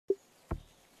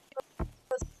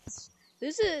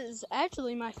This is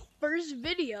actually my first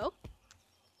video,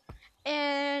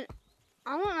 and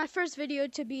I want my first video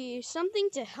to be something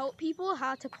to help people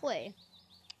how to play.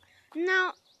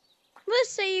 Now,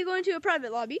 let's say you go into a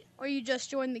private lobby, or you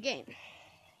just joined the game.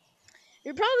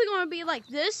 You're probably going to be like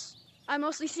this. I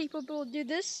mostly see people do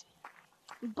this,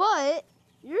 but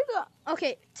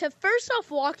to first off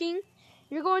walking,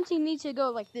 you're going to need to go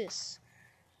like this,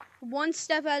 one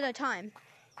step at a time.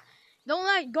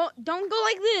 Don't go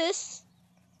like this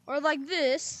or like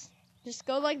this. Just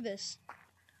go like this.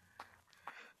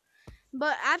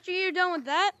 But after you're done with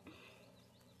that,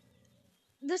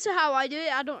 this is how I do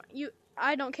it.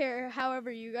 I don't care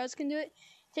however you guys can do it.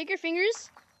 Take your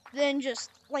fingers, then just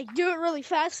like do it really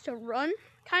fast to run,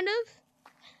 kind of.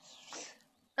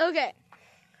 Okay.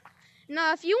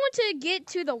 Now, if you want to get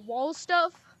to the wall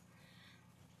stuff,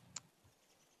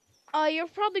 you're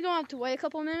probably going to have to wait a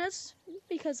couple minutes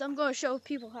because I'm going to show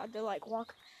people how to like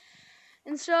walk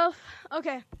and stuff.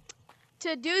 Okay.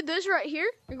 To do this right here,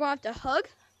 you're going to have to hug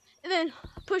and then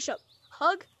push up.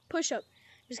 Hug, push up.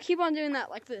 Just keep on doing that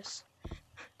like this.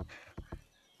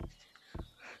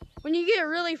 When you get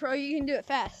really pro, you can do it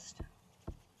fast.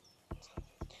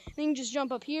 Then you can just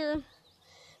jump up here.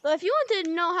 But if you want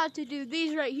to know how to do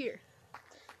these right here,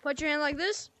 put your hand like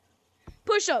this.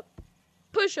 Push up,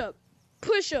 push up,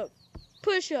 push up,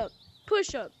 push up,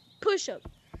 push up, push up.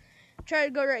 Try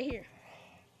to go right here.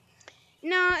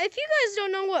 Now, if you guys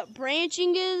don't know what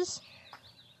branching is,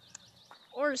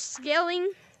 or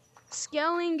scaling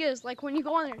is like when you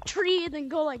go on a tree and then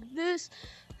go like this,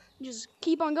 just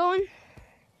keep on going.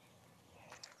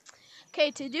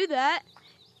 Okay, to do that,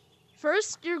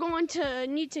 first you're going to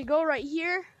need to go right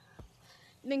here,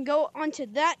 then go onto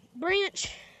that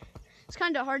branch. It's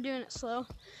kind of hard doing it slow.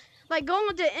 Like go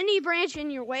onto any branch in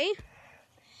your way,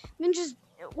 then just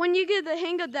when you get the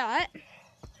hang of that,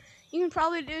 you can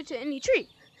probably do it to any tree.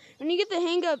 When you get the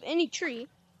hang of any tree,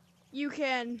 you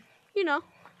can, do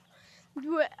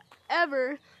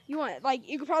whatever you want. Like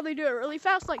you could probably do it really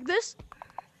fast like this,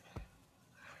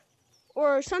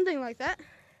 or something like that.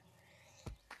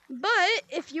 But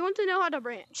if you want to know how to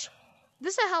branch,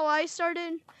 this is how I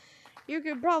started. You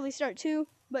could probably start too,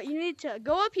 but you need to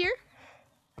go up here.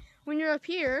 When you're up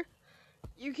here,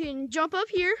 you can jump up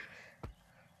here.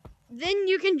 Then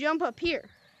you can jump up here.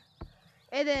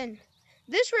 And then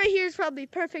this right here is probably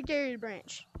perfect area to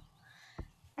branch.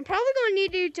 I'm probably going to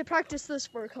need you to practice this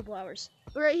for a couple hours.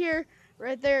 Go right here,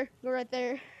 right there, go right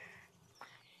there.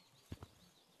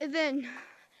 And then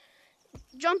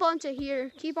jump onto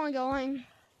here, keep on going.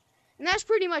 And that's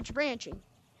pretty much branching.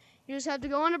 You just have to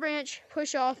go on a branch,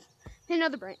 push off, hit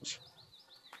another branch.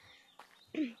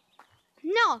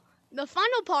 Now, the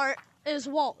final part is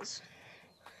walls.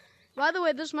 By the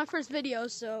way, this is my first video,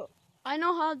 so I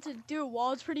know how to do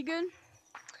walls pretty good.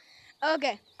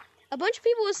 Okay, a bunch of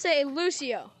people will say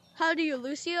Lucio. How do you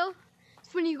Lucio?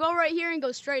 It's when you go right here and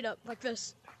go straight up, like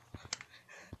this.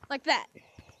 Like that.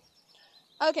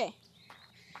 Okay,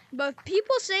 but if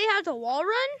people say how to wall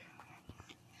run,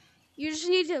 you just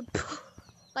need to,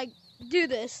 like, do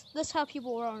this. This is how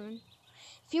people run.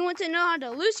 If you want to know how to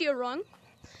Lucio run,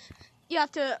 you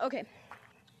have to, okay,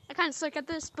 I kind of suck at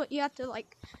this, but you have to,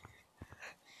 like,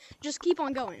 just keep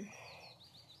on going.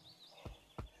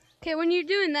 Okay, when you're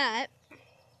doing that,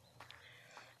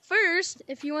 first,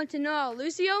 if you want to know how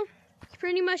Lucio, you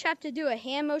pretty much have to do a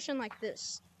hand motion like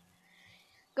this.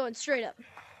 Going straight up.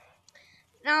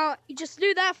 Now, you just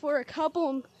do that for a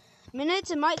couple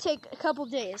minutes. It might take a couple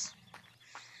days.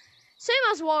 Same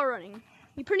as wall running.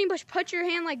 You pretty much put your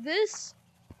hand like this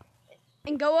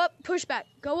and go up, push back.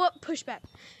 Go up, push back.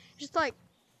 Just like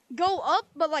go up,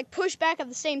 but like push back at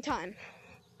the same time.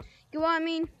 You know what I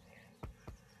mean?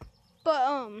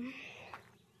 But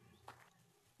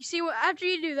you see what? After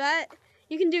you do that,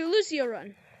 you can do Lucio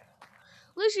run.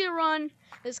 Lucio run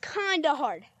is kind of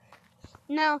hard.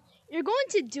 Now you're going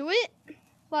to do it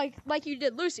like you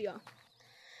did Lucio,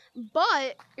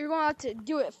 but you're going to have to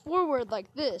do it forward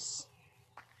like this.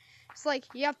 It's like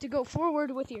you have to go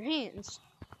forward with your hands.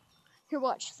 Here,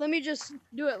 watch. Let me just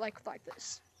do it like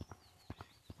this.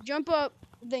 Jump up,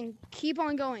 then keep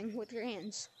on going with your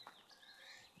hands.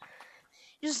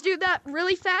 Just do that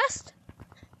really fast,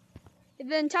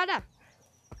 and then ta-da.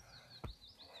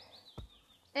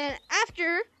 And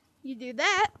after you do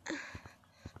that,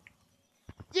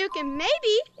 you can maybe,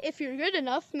 if you're good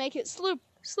enough, make it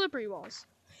slippery walls.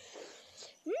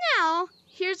 Now,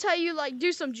 here's how you like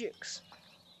do some jukes.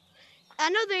 I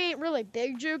know they ain't really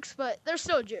big jukes, but they're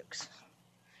still jukes.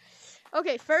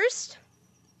 Okay, first,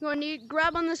 you're going to need to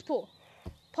grab on this pole.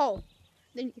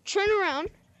 Then you turn around.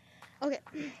 Okay.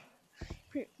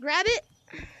 Grab it,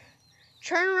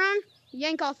 turn around,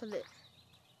 yank off of it.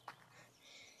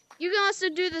 You can also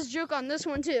do this juke on this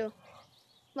one too.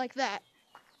 Like that.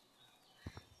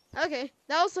 Okay,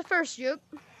 that was the first juke.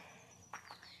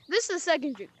 This is the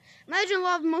second juke. Imagine a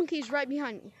lot of monkeys right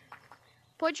behind you.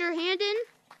 Put your hand in,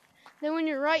 then when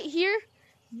you're right here,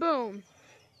 boom.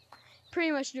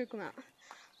 Pretty much juke them out.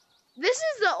 This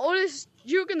is the oldest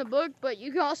juke in the book, but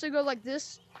you can also go like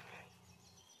this.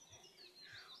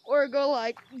 Or go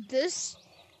like this.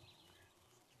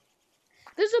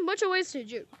 There's a bunch of ways to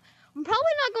juke. I'm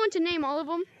probably not going to name all of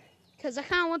them, because I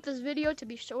kind of want this video to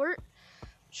be short,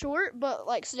 but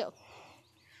like still.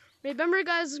 Remember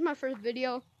guys, this is my first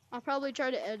video. I'll probably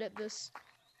try to edit this.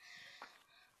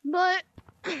 But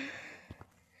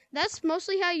that's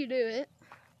mostly how you do it.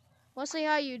 Mostly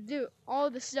how you do all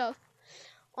the stuff.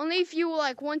 Only if you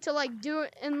like want to like do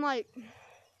it in like,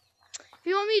 if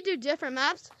you want me to do different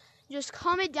maps, just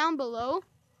comment down below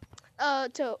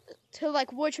to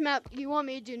like which map you want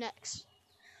me to do next.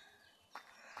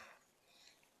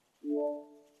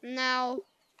 Now,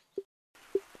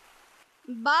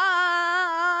 bye.